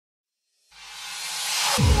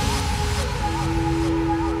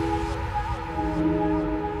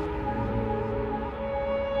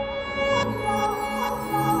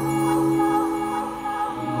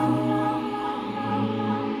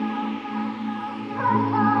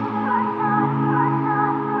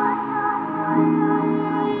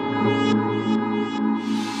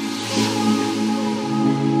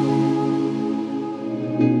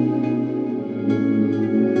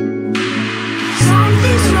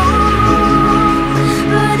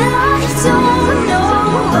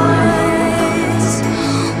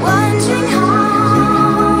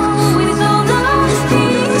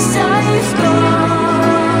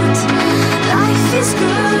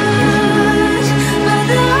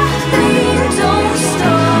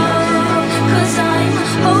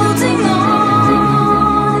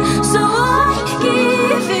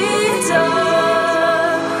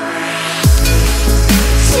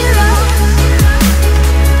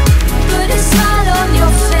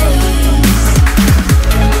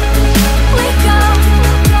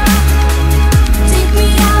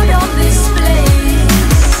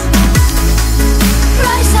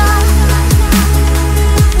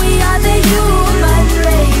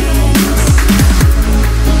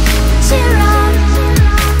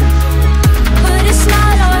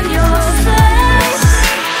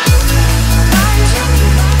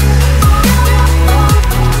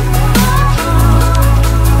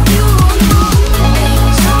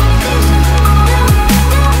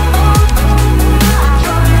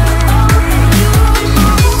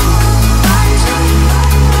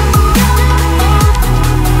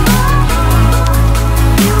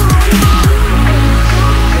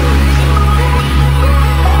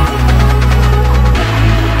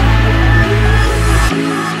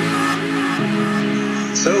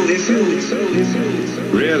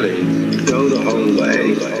Really go the whole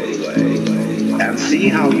way and see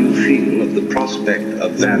how you feel at the prospect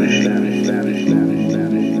of vanishing,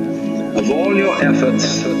 of all your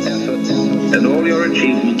efforts and all your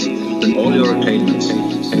achievements and all your attainments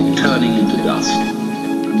turning into dust.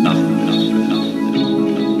 Nothing.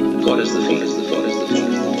 What is the feeling?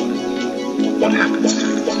 What happens?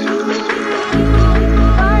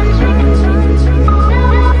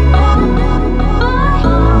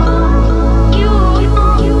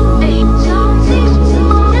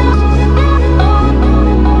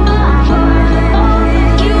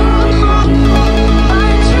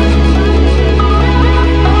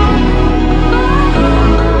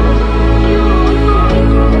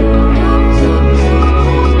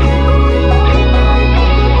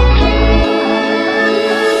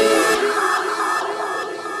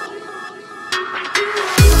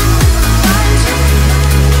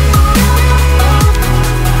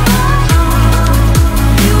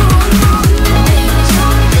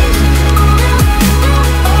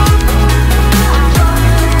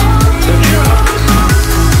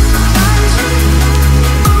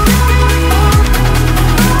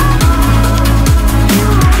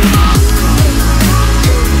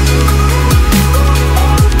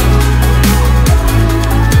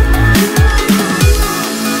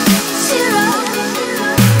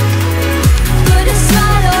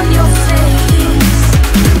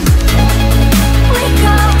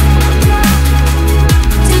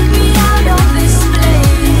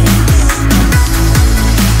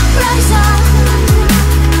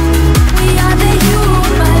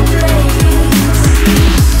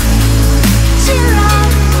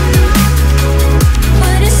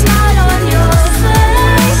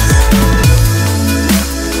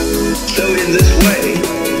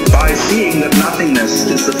 Seeing that nothingness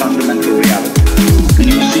is the fundamental reality,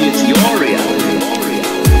 and you see it's your reality,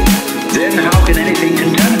 then how can anything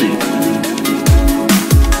contaminate it?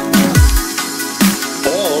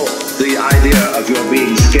 Or the idea of your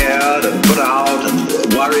being scared and put out and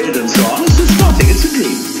worried and so on, it's just nothing, it's a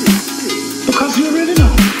dream. Because you're really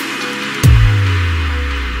not.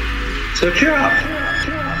 So cheer up.